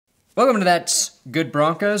Welcome to That's Good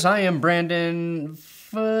Broncos. I am Brandon.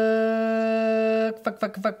 Fuck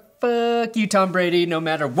you, Tom Brady, no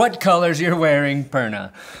matter what colors you're wearing,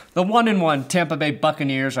 Perna. The 1-1 Tampa Bay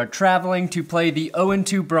Buccaneers are traveling to play the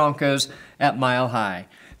 0-2 Broncos at Mile High.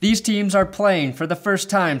 These teams are playing for the first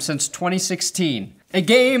time since 2016. A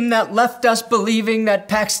game that left us believing that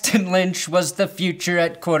Paxton Lynch was the future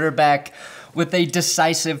at quarterback with a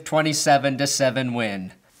decisive 27-7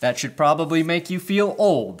 win. That should probably make you feel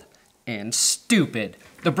old and stupid.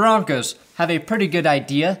 The Broncos have a pretty good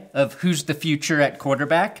idea of who's the future at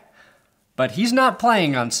quarterback, but he's not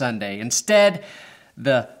playing on Sunday. Instead,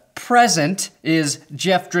 the present is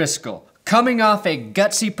Jeff Driskel, coming off a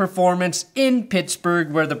gutsy performance in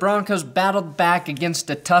Pittsburgh where the Broncos battled back against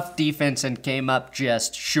a tough defense and came up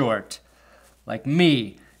just short. Like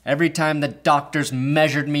me, every time the doctors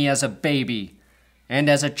measured me as a baby, and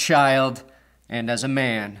as a child, and as a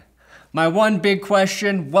man. My one big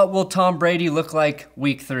question, what will Tom Brady look like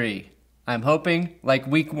week 3? I'm hoping like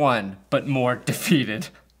week 1, but more defeated.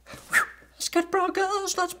 Let's get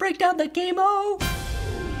Broncos, let's break down the game-o.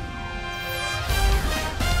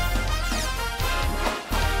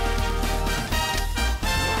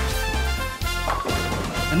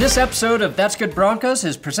 And this episode of That's Good Broncos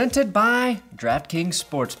is presented by DraftKings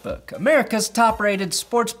Sportsbook, America's top-rated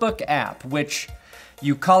sportsbook app, which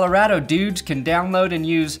you Colorado dudes can download and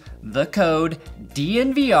use the code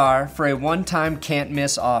DNVR for a one-time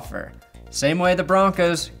can't-miss offer. Same way the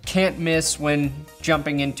Broncos can't miss when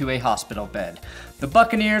jumping into a hospital bed. The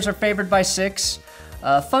Buccaneers are favored by 6.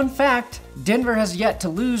 Fun fact, Denver has yet to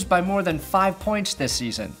lose by more than 5 points this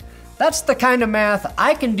season. That's the kind of math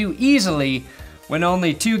I can do easily when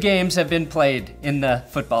only 2 games have been played in the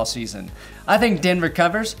football season. I think Denver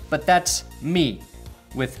covers, but that's me,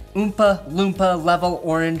 with Oompa Loompa level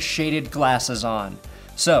orange shaded glasses on.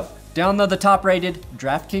 So, download the top-rated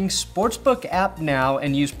DraftKings Sportsbook app now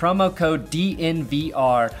and use promo code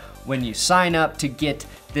DNVR when you sign up to get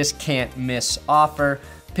this can't-miss offer.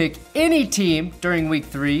 Pick any team during week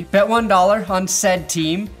 3, bet $1 on said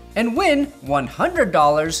team, and win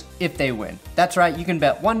 $100 if they win. That's right, you can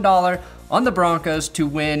bet $1 on the Broncos to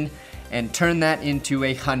win and turn that into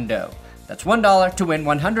a hundo. That's $1 to win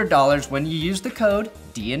 $100 when you use the code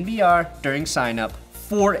DNVR during sign-up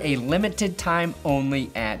for a limited time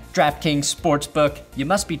only at DraftKings Sportsbook. You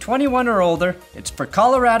must be 21 or older. It's for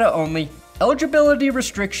Colorado only. Eligibility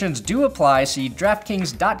restrictions do apply. See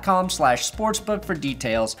DraftKings.com/sportsbook for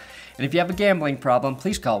details. And if you have a gambling problem,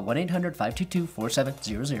 please call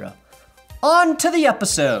 1-800-522-4700. On to the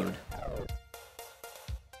episode.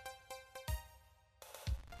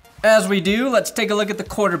 As we do, let's take a look at the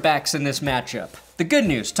quarterbacks in this matchup. The good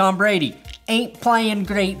news, Tom Brady ain't playing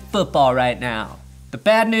great football right now. The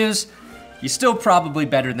bad news, he's still probably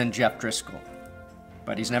better than Jeff Driskel.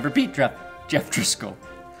 But he's never beat Jeff Driskel.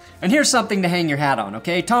 And here's something to hang your hat on,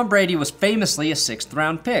 okay? Tom Brady was famously a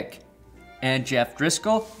 6th-round pick. And Jeff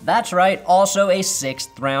Driskel, that's right, also a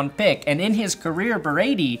 6th-round pick. And in his career,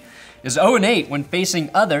 Brady is 0-8 when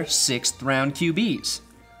facing other 6th-round QBs.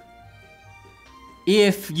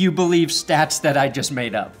 If you believe stats that I just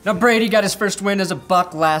made up. Now, Brady got his first win as a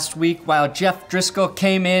Buck last week, while Jeff Driskel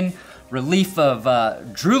came in relief of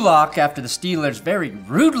Drew Lock after the Steelers very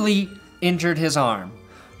rudely injured his arm.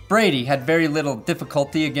 Brady had very little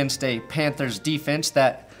difficulty against a Panthers defense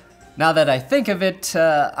that, now that I think of it,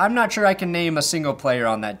 I'm not sure I can name a single player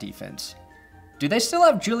on that defense. Do they still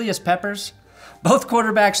have Julius Peppers? Both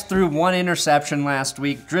quarterbacks threw 1 interception last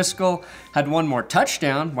week. Driskel had 1 more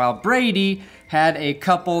touchdown, while Brady had a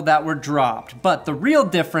couple that were dropped. But the real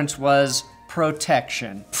difference was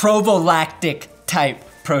protection. Prophylactic type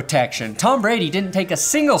protection. Tom Brady didn't take a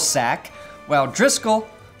single sack, while Driskel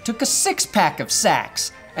took a 6-pack of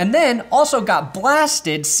sacks, and then also got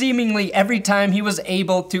blasted seemingly every time he was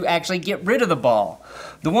able to actually get rid of the ball.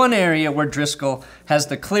 The one area where Driskel has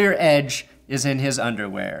the clear edge is in his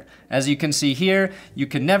underwear. As you can see here, you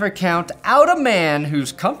can never count out a man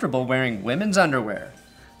who's comfortable wearing women's underwear.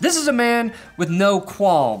 This is a man with no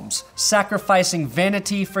qualms, sacrificing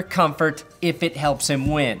vanity for comfort if it helps him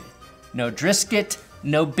win. No Drisket,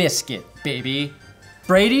 no biscuit, baby.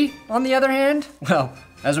 Brady, on the other hand, well,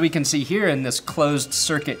 as we can see here in this closed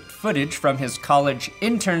circuit footage from his college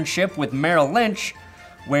internship with Merrill Lynch,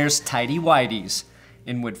 wears tighty whities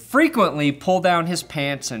and would frequently pull down his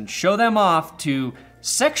pants and show them off to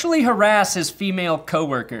sexually harass his female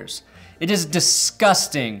coworkers. It is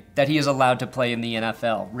disgusting that he is allowed to play in the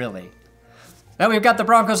NFL, really. Now we've got the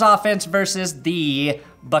Broncos offense versus the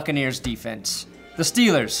Buccaneers defense. The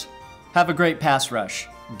Steelers have a great pass rush.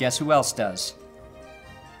 Guess who else does?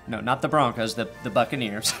 No, not the Broncos, the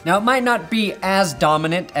Buccaneers. Now, it might not be as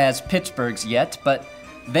dominant as Pittsburgh's yet, but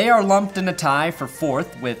they are lumped in a tie for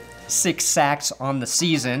 4th with 6 sacks on the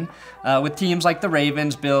season, with teams like the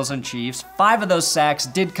Ravens, Bills, and Chiefs. 5 of those sacks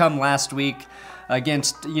did come last week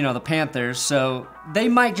against, the Panthers, so they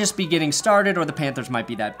might just be getting started, or the Panthers might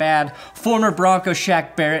be that bad. Former Bronco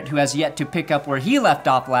Shaq Barrett, who has yet to pick up where he left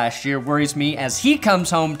off last year, worries me as he comes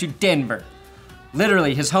home to Denver.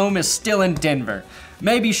 Literally, his home is still in Denver.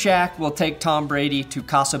 Maybe Shaq will take Tom Brady to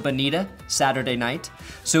Casa Bonita Saturday night,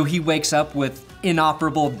 so he wakes up with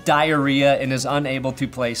inoperable diarrhea and is unable to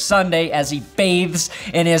play Sunday as he bathes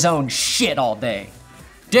in his own shit all day.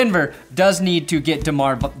 Denver does need to get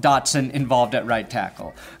DeMar Dotson involved at right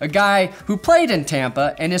tackle, a guy who played in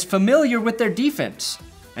Tampa and is familiar with their defense.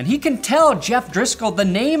 And he can tell Jeff Driskel the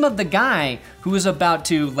name of the guy who is about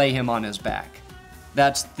to lay him on his back.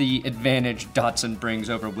 That's the advantage Dotson brings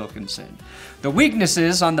over Wilkinson. The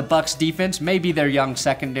weaknesses on the Bucs defense may be their young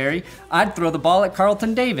secondary. I'd throw the ball at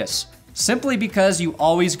Carlton Davis, simply because you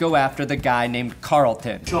always go after the guy named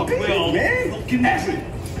Carlton.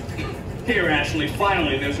 Here, Ashley,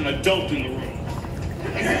 finally, there's an adult in the room.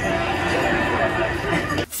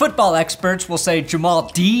 Football experts will say Jamal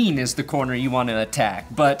Dean is the corner you want to attack,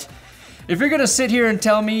 but if you're gonna sit here and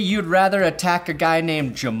tell me you'd rather attack a guy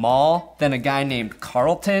named Jamal than a guy named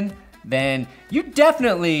Carlton, then you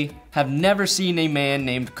definitely have never seen a man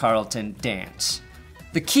named Carlton dance.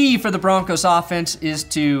 The key for the Broncos offense is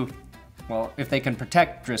to, well, if they can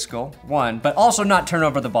protect Driskel, 1, but also not turn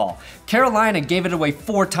over the ball. Carolina gave it away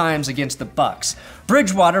 4 times against the Bucs.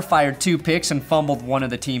 Bridgewater fired 2 picks and fumbled one of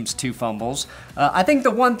the team's 2 fumbles. I think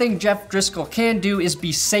the one thing Jeff Driskel can do is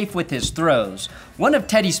be safe with his throws. One of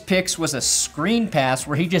Teddy's picks was a screen pass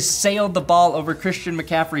where he just sailed the ball over Christian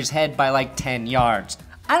McCaffrey's head by like 10 yards.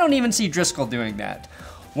 I don't even see Driskel doing that.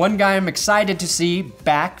 One guy I'm excited to see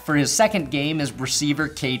back for his 2nd game is receiver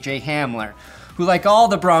KJ Hamler, who, like all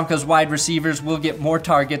the Broncos wide receivers, will get more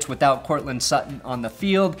targets without Courtland Sutton on the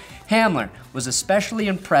field. Hamler was especially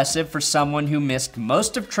impressive for someone who missed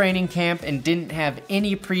most of training camp and didn't have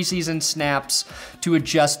any preseason snaps to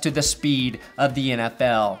adjust to the speed of the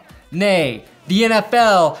NFL. Nay, the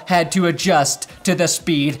NFL had to adjust to the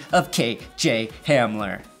speed of KJ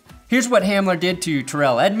Hamler. Here's what Hamler did to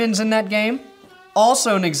Terrell Edmonds in that game.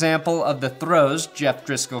 Also an example of the throws Jeff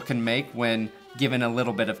Driskel can make when given a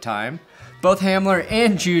little bit of time. Both Hamler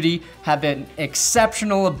and Jeudy have an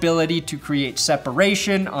exceptional ability to create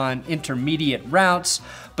separation on intermediate routes,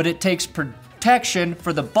 but it takes protection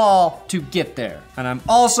for the ball to get there. And I'm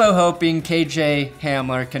also hoping KJ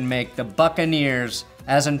Hamler can make the Buccaneers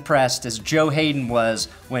as impressed as Joe Hayden was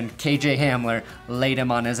when KJ Hamler laid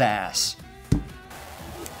him on his ass.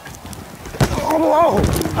 Oh,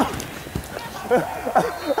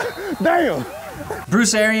 damn.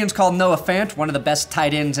 Bruce Arians called Noah Fant one of the best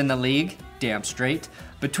tight ends in the league. Damn straight.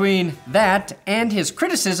 Between that and his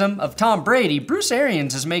criticism of Tom Brady, Bruce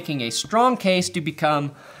Arians is making a strong case to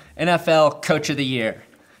become NFL Coach of the Year.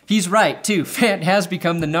 He's right, too. Fant has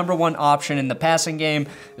become the #1 option in the passing game,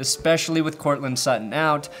 especially with Courtland Sutton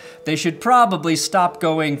out. They should probably stop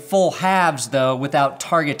going full halves, though, without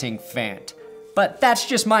targeting Fant. But that's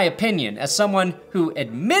just my opinion, as someone who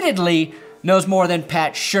admittedly knows more than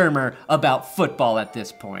Pat Shurmur about football at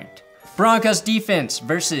this point. Broncos defense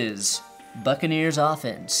versus Buccaneers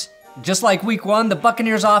offense. Just like week 1, the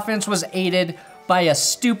Buccaneers offense was aided by a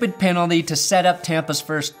stupid penalty to set up Tampa's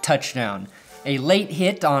first touchdown. A late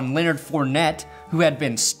hit on Leonard Fournette, who had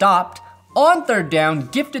been stopped on 3rd down,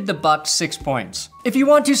 gifted the Bucs 6 points. If you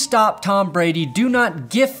want to stop Tom Brady, do not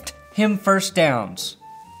gift him first downs.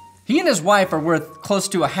 He and his wife are worth close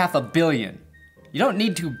to $500 million. You don't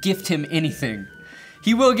need to gift him anything.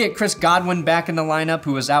 He will get Chris Godwin back in the lineup,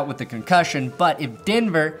 who was out with the concussion, but if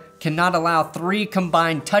Denver cannot allow 3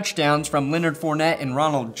 combined touchdowns from Leonard Fournette and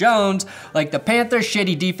Ronald Jones, like the Panthers'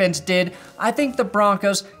 shitty defense did, I think the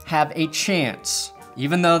Broncos have a chance,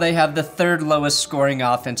 even though they have the 3rd lowest scoring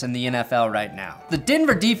offense in the NFL right now. The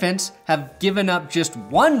Denver defense have given up just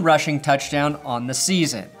 1 rushing touchdown on the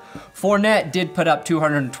season. Fournette did put up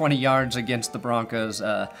 220 yards against the Broncos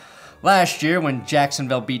last year when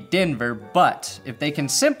Jacksonville beat Denver, but if they can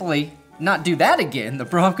simply not do that again, the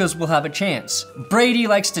Broncos will have a chance. Brady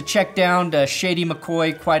likes to check down to Shady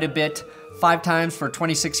McCoy quite a bit, 5 times for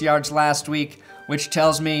 26 yards last week, which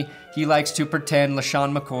tells me he likes to pretend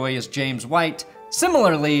LaShawn McCoy is James White,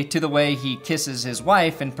 similarly to the way he kisses his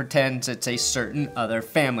wife and pretends it's a certain other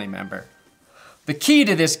family member. The key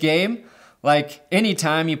to this game, like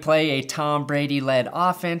anytime you play a Tom Brady-led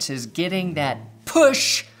offense, is getting that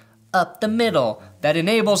push up the middle that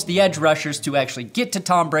enables the edge rushers to actually get to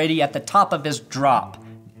Tom Brady at the top of his drop.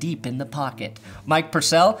 deep in the pocket. Mike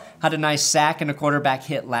Purcell had a nice sack and a quarterback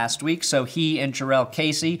hit last week, so he and Jarrell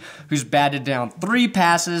Casey, who's batted down 3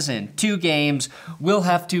 passes in 2 games, will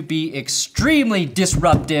have to be extremely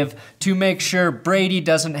disruptive to make sure Brady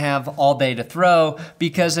doesn't have all day to throw,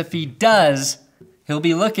 because if he does, he'll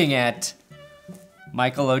be looking at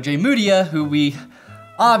Michael Ojemudia, who we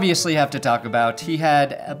obviously have to talk about. He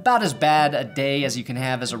had about as bad a day as you can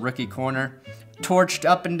have as a rookie corner. Torched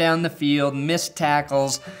up and down the field, missed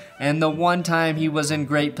tackles, and the one time he was in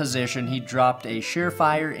great position, he dropped a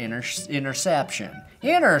surefire interception.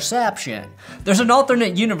 Interception! There's an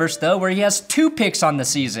alternate universe, though, where he has 2 picks on the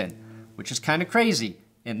season, which is kind of crazy.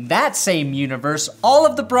 In that same universe, all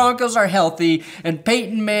of the Broncos are healthy, and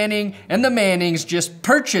Peyton Manning and the Mannings just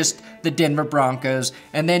purchased the Denver Broncos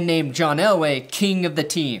and then named John Elway king of the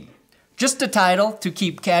team. Just a title to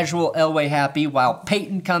keep casual Elway happy while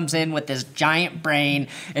Peyton comes in with his giant brain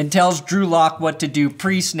and tells Drew Lock what to do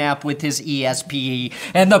pre-snap with his ESP,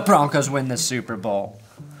 and the Broncos win the Super Bowl.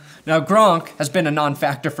 Now Gronk has been a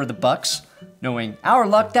non-factor for the Bucs. Knowing our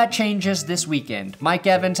luck, that changes this weekend. Mike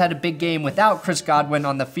Evans had a big game without Chris Godwin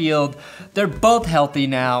on the field. They're both healthy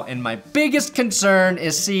now, and my biggest concern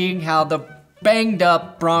is seeing how the banged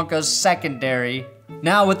up Broncos secondary,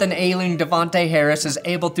 now with an ailing Devontae Harris, is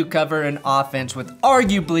able to cover an offense with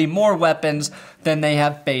arguably more weapons than they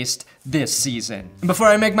have faced this season. And before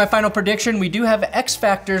I make my final prediction, we do have X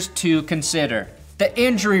factors to consider. The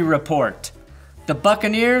injury report. The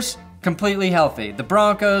Buccaneers, completely healthy. The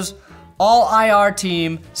Broncos, all IR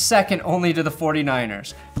team, second only to the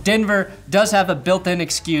 49ers. Denver does have a built-in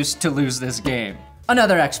excuse to lose this game.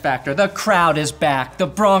 Another X factor, the crowd is back. The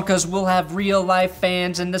Broncos will have real-life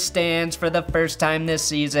fans in the stands for the first time this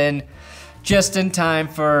season, just in time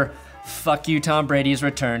for fuck you Tom Brady's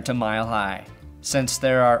return to Mile High. Since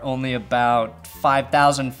there are only about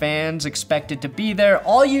 5,000 fans expected to be there,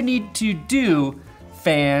 all you need to do,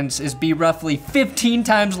 fans, is be roughly 15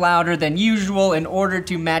 times louder than usual in order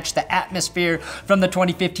to match the atmosphere from the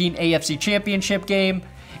 2015 AFC Championship game.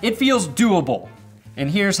 It feels doable, and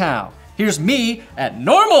here's how. Here's me at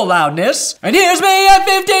normal loudness, and here's me at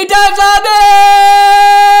 15 times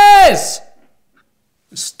loudness!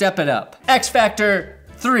 Step it up. X Factor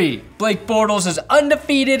 3. Blake Bortles is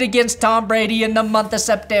undefeated against Tom Brady in the month of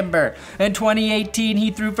September. In 2018,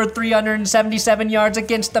 he threw for 377 yards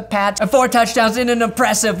against the Pats and 4 touchdowns in an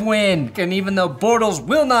impressive win. And even though Bortles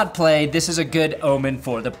will not play, this is a good omen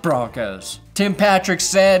for the Broncos. Tim Patrick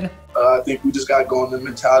said, I think we just got going the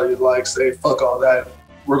mentality to like say, fuck all that.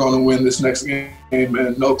 We're going to win this next game,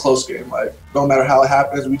 and no close game. Like, no matter how it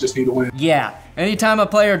happens, we just need to win. Yeah, anytime a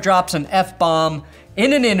player drops an F-bomb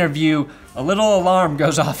in an interview, a little alarm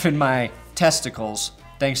goes off in my testicles,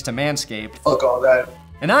 thanks to Manscaped. Fuck all that.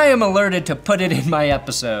 And I am alerted to put it in my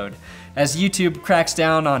episode. As YouTube cracks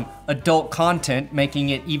down on adult content, making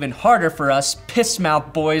it even harder for us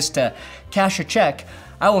piss-mouth boys to cash a check,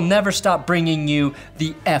 I will never stop bringing you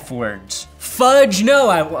the F words. Fudge, no,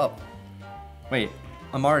 I will. Wait,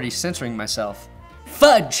 I'm already censoring myself.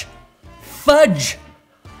 Fudge! Fudge!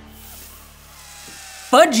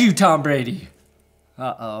 Fudge you, Tom Brady!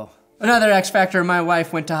 Uh-oh. Another X Factor, my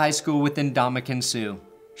wife went to high school with Ndamukong Suh.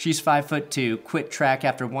 She's 5'2", quit track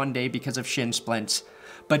after 1 day because of shin splints,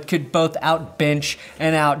 but could both out-bench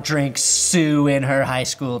and out-drink Sue in her high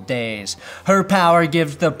school days. Her power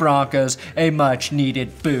gives the Broncos a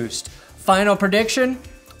much-needed boost. Final prediction?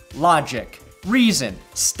 Logic, reason,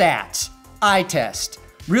 stats, eye test.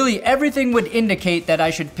 Really, everything would indicate that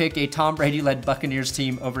I should pick a Tom Brady-led Buccaneers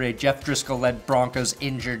team over a Jeff Driskel-led Broncos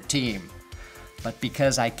injured team. But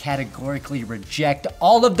because I categorically reject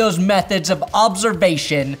all of those methods of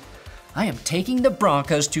observation, I am taking the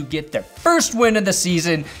Broncos to get their first win of the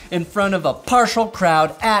season in front of a partial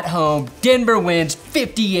crowd at home. Denver wins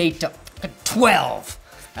 58-12.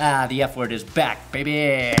 Ah, the F word is back,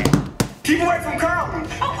 baby. Keep away from Carl.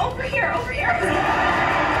 Oh, over here, over here.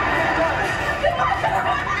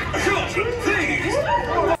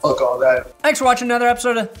 Fuck all that. Thanks for watching another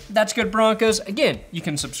episode of That's Good Broncos. Again, you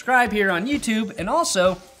can subscribe here on YouTube, and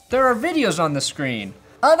also, there are videos on the screen.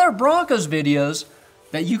 Other Broncos videos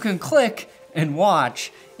that you can click and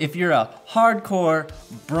watch if you're a hardcore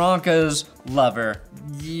Broncos lover.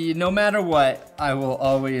 No matter what, I will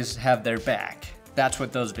always have their back. That's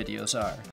what those videos are.